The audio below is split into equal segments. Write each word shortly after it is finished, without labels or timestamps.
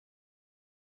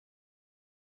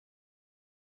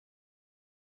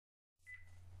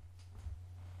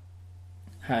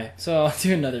Hi, so I'll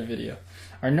do another video.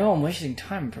 Or no, I'm wasting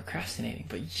time procrastinating,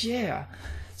 but yeah,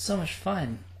 so much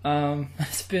fun.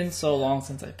 It's been so long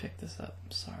since I picked this up.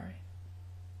 Sorry.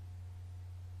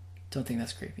 Don't think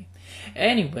that's creepy.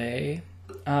 Anyway,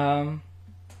 so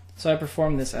I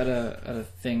performed this at a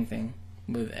thing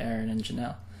with Aaron and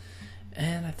Janelle,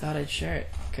 and I thought I'd share it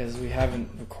because we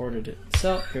haven't recorded it.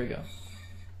 So here we go.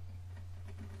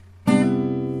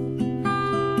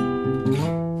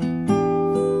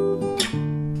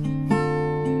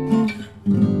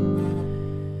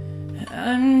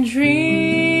 I'm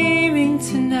dreaming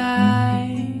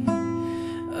tonight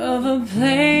of a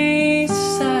place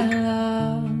I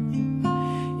love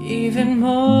even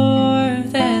more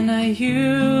than I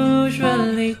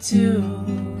usually do.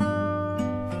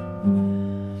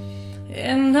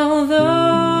 And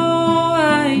although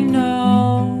I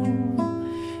know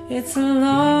it's a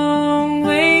long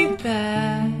way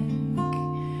back,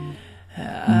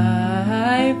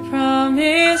 I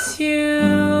promise you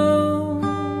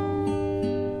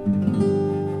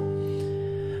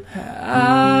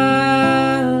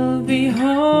I'll be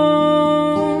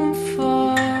home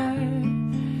for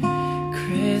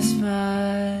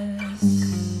Christmas.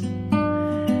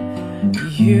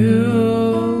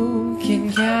 You can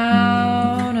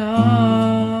count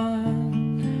on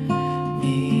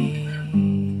me.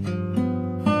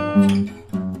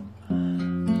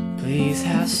 Please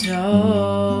have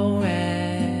snow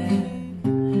and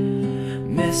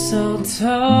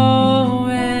mistletoe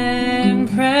and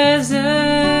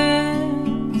presents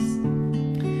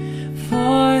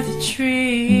for the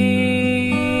tree.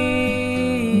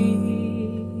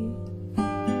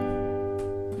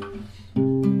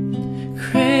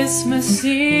 Christmas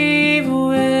Eve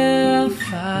will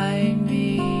find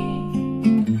me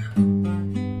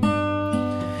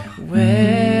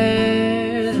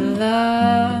where the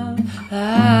love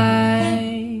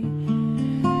light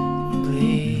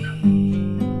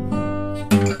gleams.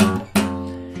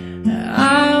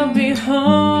 I'll be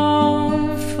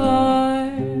home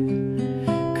for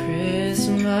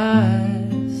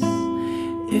Christmas,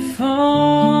 if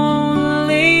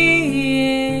only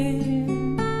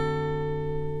in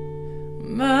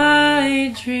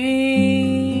my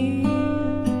dream.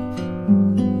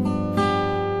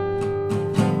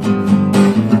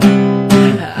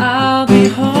 I'll be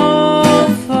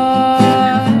home for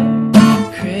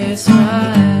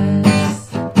Christmas.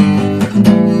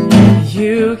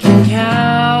 You can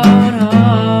count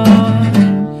on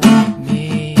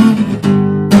me.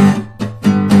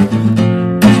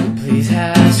 Please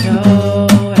have snow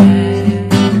and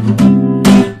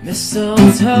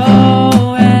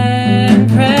mistletoe and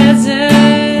presents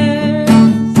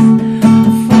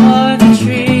for the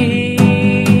tree.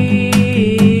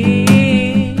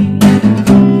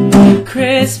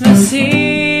 Christmas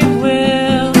Eve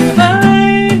will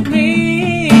find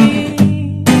me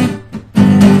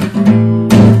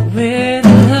with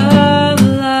love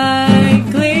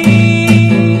like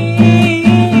gleam.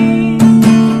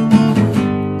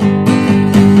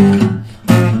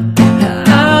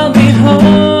 I'll be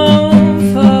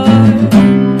home for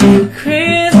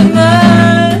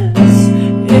Christmas,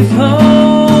 if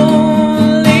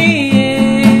only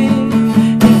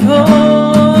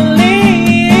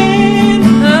in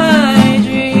my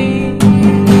dream.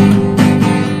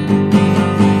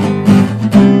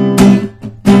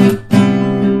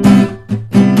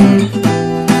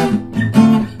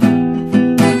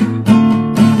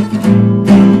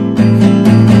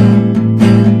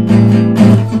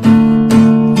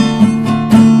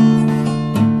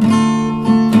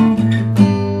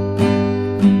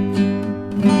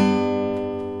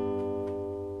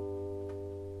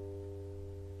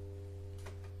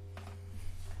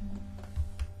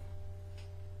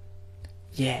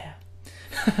 Yeah.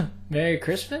 Merry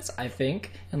Christmas, I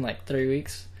think, in like 3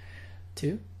 weeks.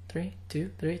 2, 3,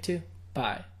 2, 3, 2.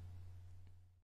 Bye.